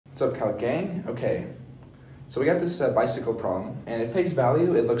What's up, Cal Gang? Okay, so we got this bicycle problem, and at face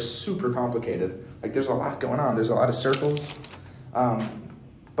value, it looks super complicated. Like there's a lot going on. There's a lot of circles, but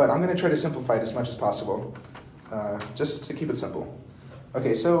I'm gonna try to simplify it as much as possible, just to keep it simple.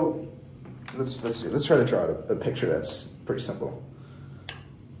 Okay, so let's try to draw a picture that's pretty simple.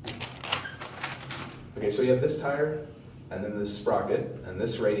 Okay, so we have this tire, and then this sprocket, and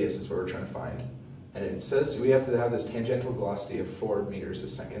this radius is what we're trying to find. And it says we have to have this tangential velocity of 4 meters a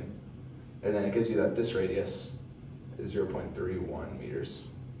second. And then it gives you that this radius is 0.31 meters.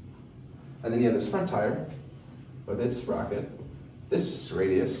 And then you have this front tire with its sprocket. This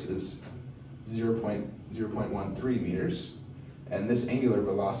radius is 0.13 meters. And this angular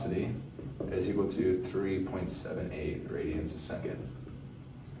velocity is equal to 3.78 radians a second.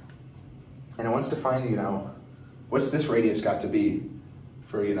 And it wants to find, what's this radius got to be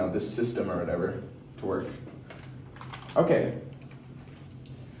for, this system or whatever to work. Okay,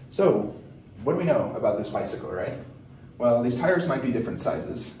 so what do we know about this bicycle, right? Well, these tires might be different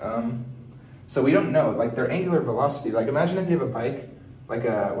sizes. So we don't know, like their angular velocity, like imagine if you have a bike, like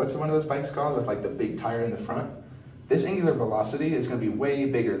what's one of those bikes called with like the big tire in the front? This angular velocity is gonna be way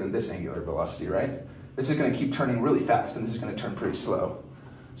bigger than this angular velocity, right? This is gonna keep turning really fast and this is gonna turn pretty slow.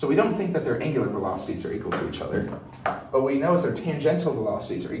 So we don't think that their angular velocities are equal to each other, but what we know is their tangential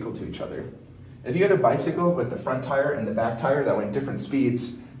velocities are equal to each other. If you had a bicycle with the front tire and the back tire that went different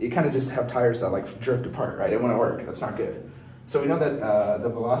speeds, you kind of just have tires that like drift apart, right? It wouldn't work, that's not good. So we know that the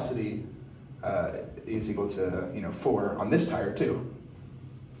velocity is equal to 4 on this tire too.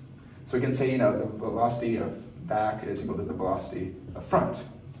 So we can say the velocity of back is equal to the velocity of front.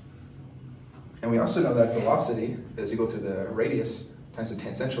 And we also know that velocity is equal to the radius times the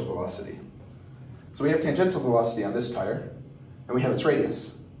tangential velocity. So we have tangential velocity on this tire, and we have its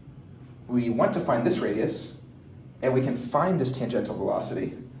radius. We want to find this radius, and we can find this tangential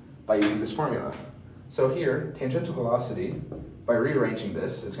velocity by using this formula. So here, tangential velocity, by rearranging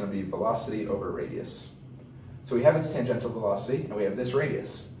this, it's going to be velocity over radius. So we have its tangential velocity, and we have this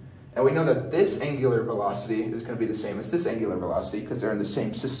radius. And we know that this angular velocity is going to be the same as this angular velocity because they're in the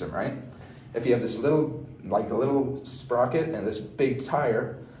same system, right? If you have this little, like a little sprocket and this big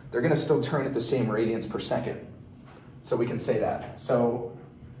tire, they're going to still turn at the same radians per second. So we can say that. So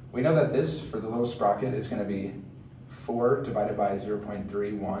we know that this, for the little sprocket, is going to be 4 divided by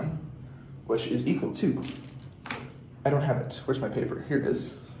 0.31, which is equal to, I don't have it. Where's my paper? Here it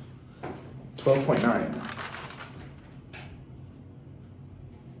is. 12.9.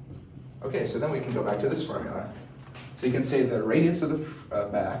 Okay, so then we can go back to this formula. So you can say the radius of the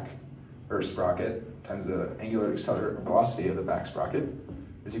back, or sprocket, times the angular velocity of the back sprocket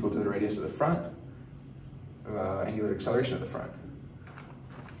is equal to the radius of the front, angular acceleration of the front.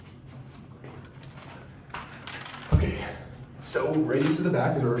 Okay, so radius of the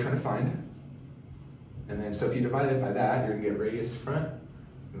back is what we're trying to find. And then, so if you divide it by that, you're gonna get radius front,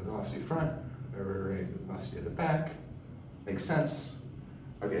 velocity front, over velocity of the back. Makes sense.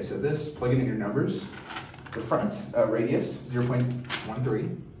 Okay, so this, plug it in your numbers. The front radius,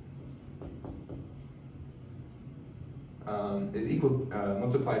 0.13, is equal,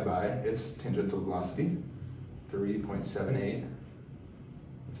 multiplied by its tangential velocity, 3.78,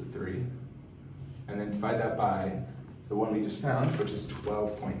 that's a 3. And then divide that by the one we just found, which is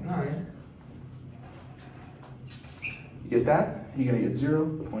 12.9. You get that? You're gonna get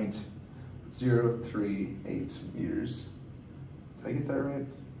 0.038 meters. Did I get that right?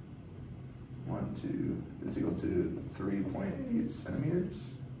 1, 2 is equal to 3.8 centimeters.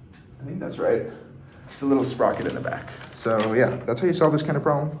 I think that's right. It's a little sprocket in the back. So yeah, that's how you solve this kind of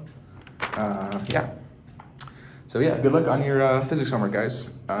problem. Yeah. So yeah, good luck on your physics homework, guys.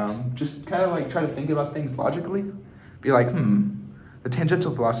 Just kind of like try to think about things logically. Be like, the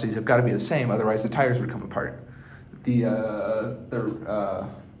tangential velocities have got to be the same, otherwise the tires would come apart. The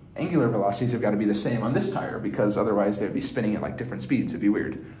angular velocities have got to be the same on this tire because otherwise they'd be spinning at like different speeds. It'd be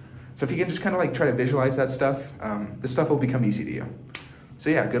weird. So if you can just kind of like try to visualize that stuff, this stuff will become easy to you. So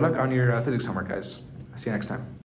yeah, good luck on your physics homework, guys. See you next time.